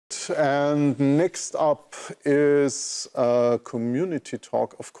and next up is a community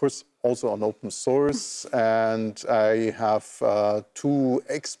talk, of course, also on open source. And I have two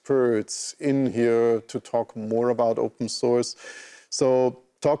experts in here to talk more about open source. So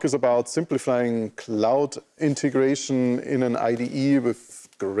talk is about simplifying cloud integration in an IDE with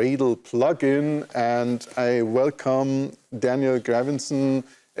Gradle plugin. And I welcome Daniel Graversen,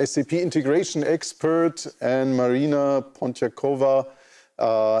 SAP integration expert, and Marina Pontjakova,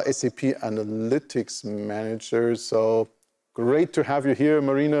 SAP analytics manager. So great to have you here,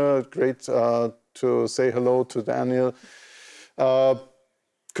 Marina. Great to say hello to Daniel.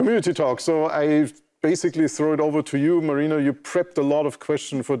 Community talk. So I basically throw it over to you, Marina. You prepped a lot of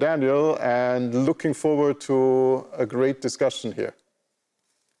questions for Daniel, and looking forward to a great discussion here.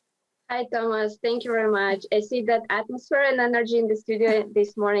 Hi, Thomas. Thank you very much. I see that atmosphere and energy in the studio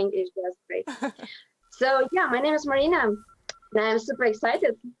this morning is just great. So yeah, my name is Marina, and I'm super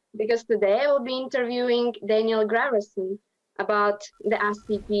excited because today I will be interviewing Daniel Graversen about the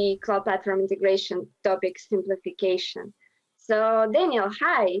SAP Cloud Platform Integration topic simplification. So Daniel,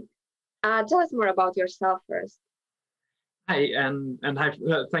 hi. Tell us more about yourself first. Hi, and hi,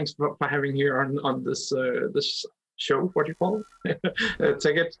 thanks for having here on this this show. What do you call it?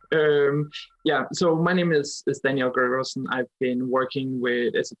 TechEd. Yeah. So my name is Daniel Graversen. I've been working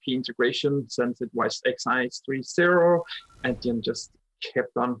with SAP integration since it was XIS 3.0, and then just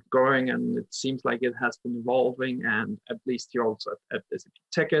kept on going. And it seems like it has been evolving. And at least here also at SAP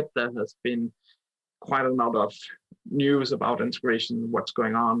TechEd, there has been quite a lot of news about integration, what's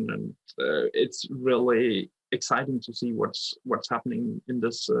going on, and it's really exciting to see what's happening in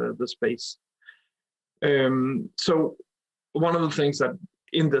this this space. So one of the things that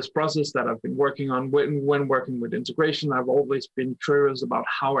in this process that I've been working on when working with integration, I've always been curious about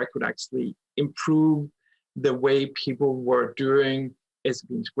how I could actually improve the way people were doing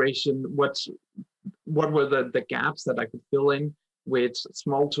SAP integration. What were the gaps that I could fill in with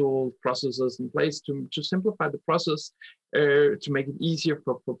small tool processes in place to simplify the process, to make it easier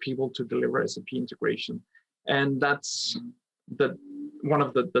for people to deliver SAP integration. And that's one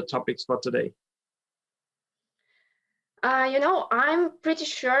of the topics for today. You know, I'm pretty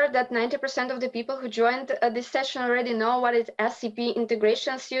sure that 90% of the people who joined this session already know what is SAP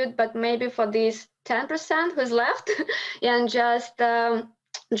integration suite, but maybe for these 10% who's left and just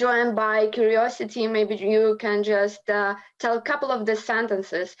joined by curiosity, maybe you can just tell a couple of the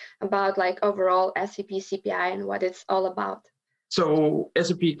sentences about like overall SAP CPI and what it's all about. So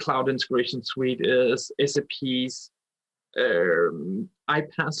SAP Cloud Integration Suite is SAP's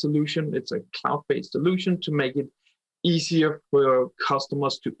iPaaS solution. It's a cloud-based solution to make it easier for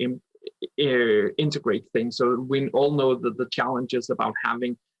customers to integrate things. So we all know that the challenges about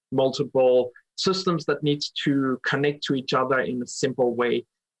having multiple systems that needs to connect to each other in a simple way.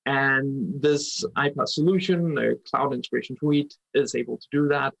 And this iPaaS solution, Cloud Integration Suite, is able to do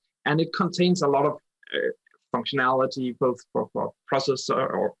that. And it contains a lot of functionality, both for process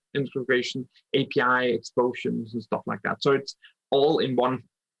or integration, API exposures and stuff like that. So it's all in one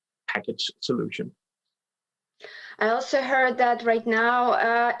package solution. I also heard that right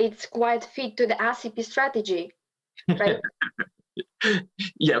now it's quite fit to the SAP strategy, right?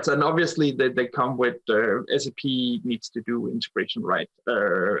 Yes, and obviously they come with SAP needs to do integration right,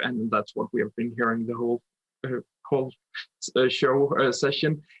 and that's what we have been hearing the whole show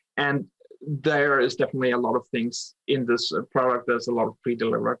session. And there is definitely a lot of things in this product. There's a lot of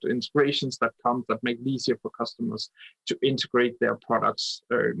pre-delivered integrations that come that make it easier for customers to integrate their products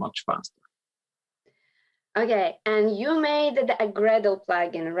much faster. Okay, and you made the Gradle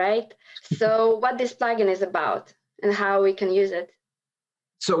plugin, right? So what this plugin is about and how we can use it?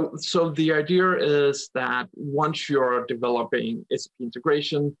 So the idea is that once you're developing SAP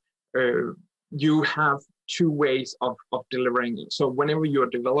integration, you have two ways of delivering it. So whenever you're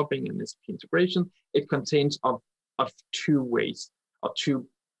developing an SAP integration, it contains of two ways or two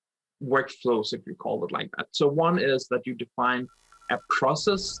workflows, if you call it like that. So one is that you define a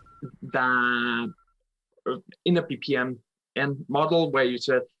process that in a BPM model where you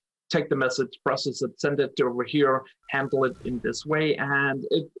said, take the message, process it, send it over here, handle it in this way. And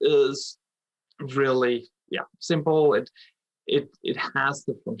it is really, simple. It has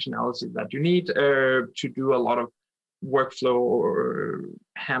the functionality that you need to do a lot of workflow or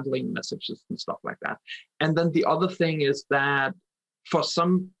handling messages and stuff like that. And then the other thing is that for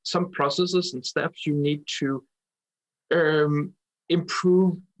some processes and steps, you need to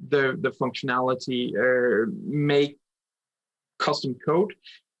improve the functionality, make custom code.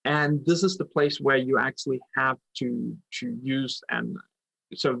 And this is the place where you actually have to use an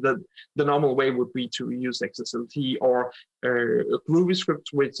so the normal way would be to use XSLT or GroovyScript,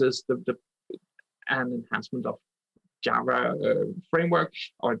 which is an enhancement of Java framework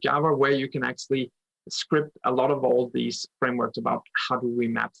or Java, where you can actually script a lot of all these frameworks about how do we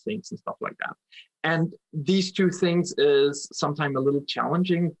map things and stuff like that. And these two things is sometimes a little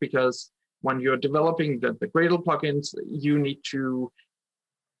challenging, because when you're developing the Gradle plugins, you need to,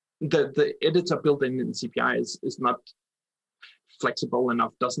 the editor built in CPI is not flexible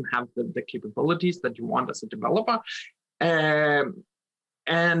enough, doesn't have the capabilities that you want as a developer.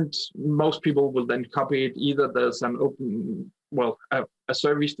 And most people will then copy it. Either there's an open, well, a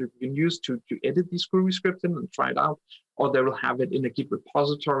service that you can use to edit these GroovyScript in and try it out, or they will have it in a Git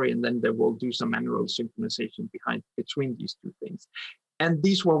repository, and then they will do some manual synchronization between these two things. And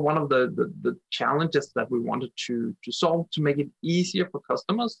these were one of the challenges that we wanted to solve, to make it easier for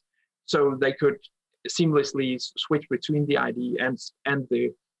customers, so they could seamlessly switch between the IDE and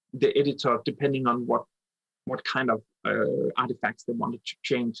the editor, depending on what kind of artifacts they wanted to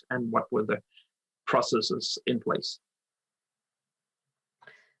change and what were the processes in place.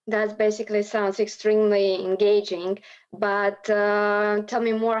 That basically sounds extremely engaging, but tell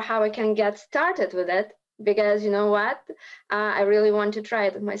me more how I can get started with it, because you know what, I really want to try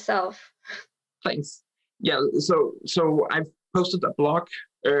it myself. Thanks. Yeah, so I've posted a blog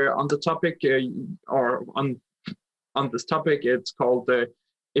on the topic, or on this topic. It's called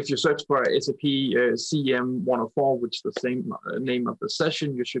if you search for SAP CM 104, which is the same name of the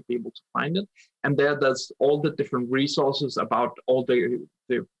session, you should be able to find it. And there's all the different resources about all the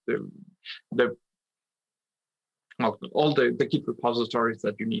Git repositories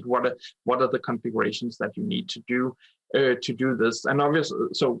that you need. What are the configurations that you need to do this? And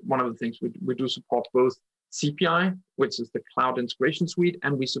obviously, so one of the things we do support both CPI, which is the Cloud Integration Suite,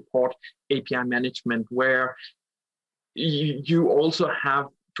 and we support API management, where you also have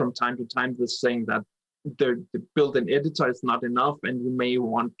from time to time this saying that the built-in editor is not enough, and you may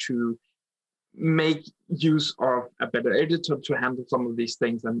want to make use of a better editor to handle some of these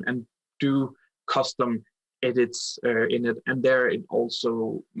things and do custom edits in it. And there it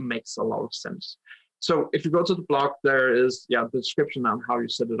also makes a lot of sense. So if you go to the blog, there is the description on how you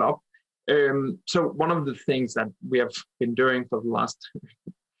set it up. So one of the things that we have been doing for the last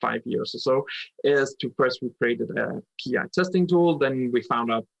 5 years or so is to first we created a PI testing tool. Then we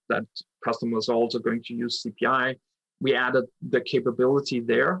found out that customers are also going to use CPI. We added the capability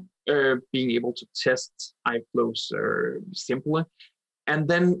there, being able to test iFlows simply. And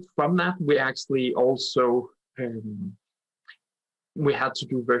then from that, we actually also we had to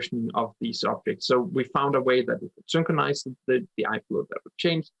do versioning of these objects. So we found a way that we could synchronize the iFlow that would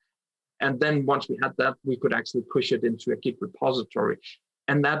change. And then once we had that, we could actually push it into a Git repository.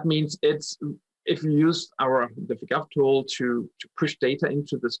 And that means if you use the Figaf tool to push data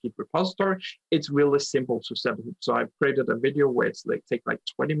into this Git repository, it's really simple to set it. So I've created a video where it's take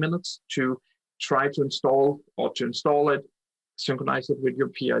 20 minutes to try to install it, synchronize it with your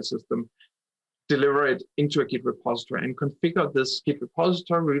PI system, deliver it into a Git repository, and configure this Git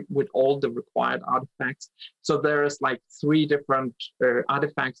repository with all the required artifacts. So there's 3 different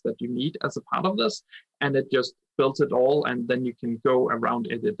artifacts that you need as a part of this, and it just builds it all, and then you can go around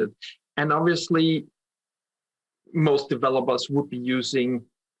edit it. And obviously, most developers would be using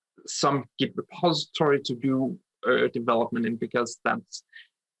some Git repository to do development in, because that's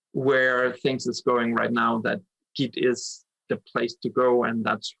where things is going right now, that Git is the place to go. And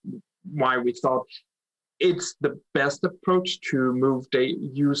that's why we thought it's the best approach to move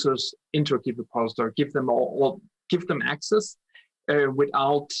users into a Git repository, give them access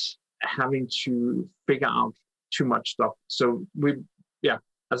without having to figure out too much stuff. So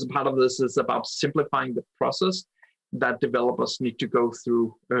as a part of this, is about simplifying the process that developers need to go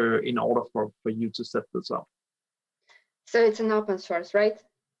through in order for you to set this up. So it's an open source, right?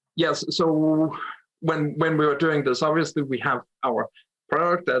 Yes. So when we were doing this, obviously we have our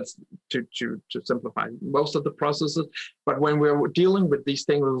product that's to simplify most of the processes. But when we were dealing with these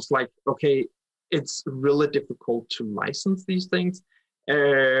things, it was like, okay, it's really difficult to license these things.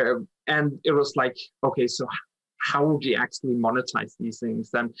 And it was like, okay, so how would we actually monetize these things?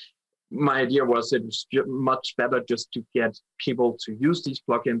 Then my idea was it was much better just to get people to use these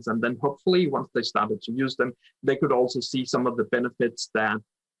plugins, and then hopefully once they started to use them, they could also see some of the benefits that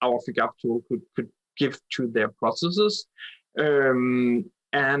our Figaf tool could give to their processes.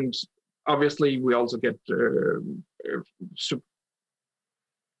 And obviously we also get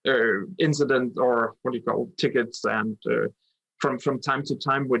incident, or what do you call, tickets, and from time to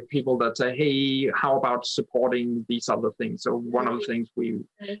time with people that say, hey, how about supporting these other things? So one of the things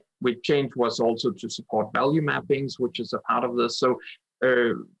we changed was also to support value mappings, which is a part of this. So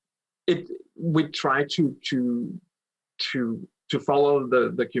we try to follow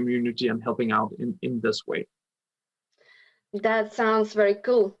the community and helping out in this way. That sounds very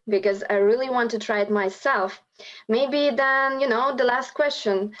cool, because I really want to try it myself. Maybe then, you know, the last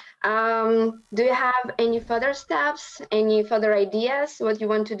question. Do you have any further steps, any further ideas, what you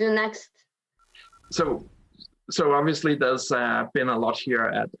want to do next? So obviously there's been a lot here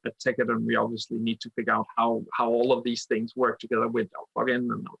at TechEd, and we obviously need to figure out how all of these things work together with our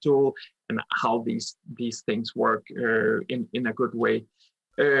plugin and our tool, and how these things work in a good way.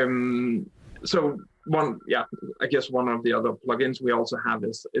 So I guess one of the other plugins we also have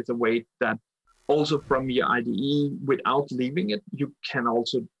is a way that also from your IDE, without leaving it, you can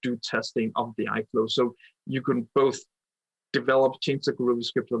also do testing of the iFlow. So you can both change the Groovy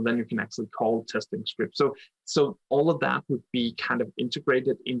script, and then you can actually call testing script. So all of that would be kind of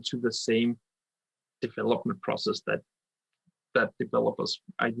integrated into the same development process that developers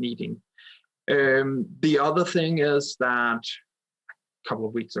are needing. The other thing is that a couple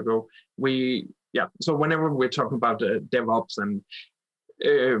of weeks ago, so whenever we're talking about DevOps and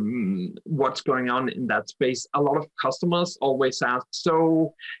what's going on in that space, a lot of customers always ask,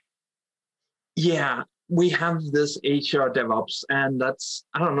 so yeah, we have this HR DevOps, and that's,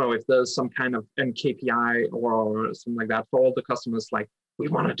 I don't know if there's some kind of KPI or something like that for all the customers, like, we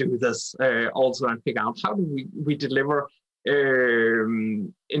want to do this also, and figure out how do we deliver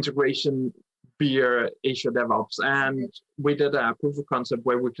integration via Azure DevOps. And we did a proof of concept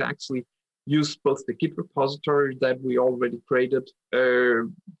where we could actually use both the Git repository that we already created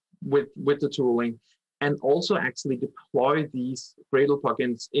with the tooling, and also actually deploy these Gradle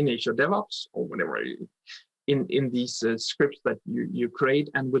plugins in Azure DevOps or whenever in these scripts that you create.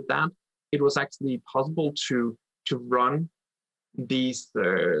 And with that, it was actually possible to run these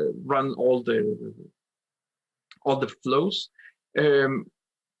run all the flows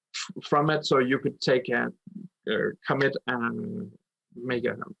from it. So you could take a commit and make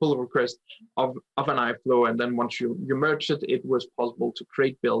a pull request of an iFlow, and then once you merge it, it was possible to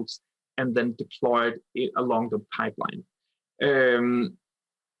create builds and then deploy it along the pipeline.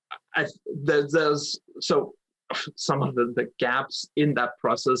 So some of the gaps in that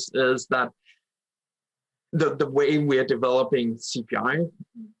process is that the way we're developing CPI,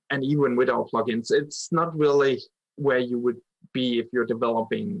 and even with our plugins, it's not really where you would be if you're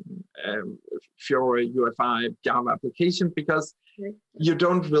developing Fiori, UFI, Java application, because you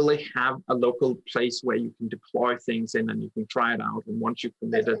don't really have a local place where you can deploy things in and you can try it out. And once you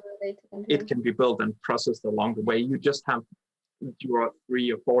commit it, it can be built and processed along the way. You just have your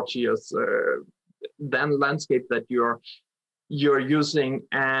 3 or 4 tiers then landscape that you're using.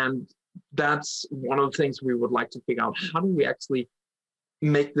 And that's one of the things we would like to figure out. How do we actually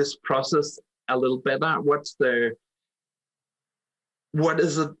make this process a little better? What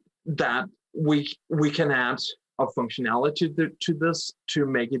is it that we can add of functionality to this to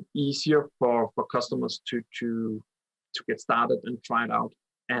make it easier for customers to get started and try it out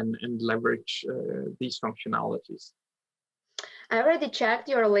and leverage these functionalities? I already checked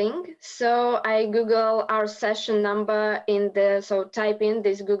your link, so I Google our session number so type in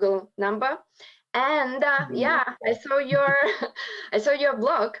this Google number, and yeah, I saw your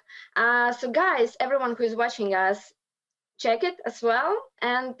blog. So guys, everyone who is watching us, check it as well.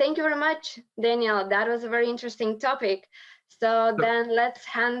 And thank you very much, Daniel. That was a very interesting topic. So then let's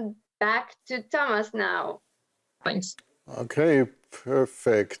hand back to Thomas now. Thanks. Okay,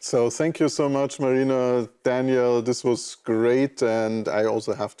 perfect. So thank you so much, Marina, Daniel. This was great, and I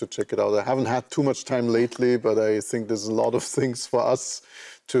also have to check it out. I haven't had too much time lately, but I think there's a lot of things for us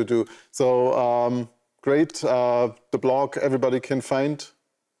to do. So great. The blog everybody can find,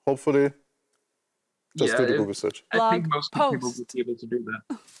 hopefully. Just do the Google search. I think most people would be able to do that.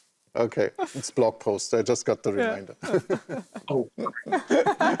 Okay, it's blog post. I just got the reminder. Oh.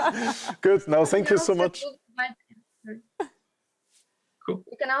 Good. Now, thank you so much. Cool.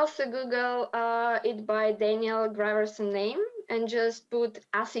 You can also Google it by Daniel Graversen name and just put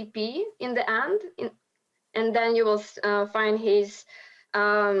SAP in the end, and then you will find his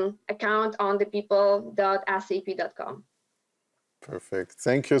account on thepeople.sap.com. Perfect.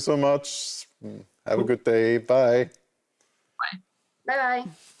 Thank you so much. Have a good day. Bye. Bye. Bye-bye.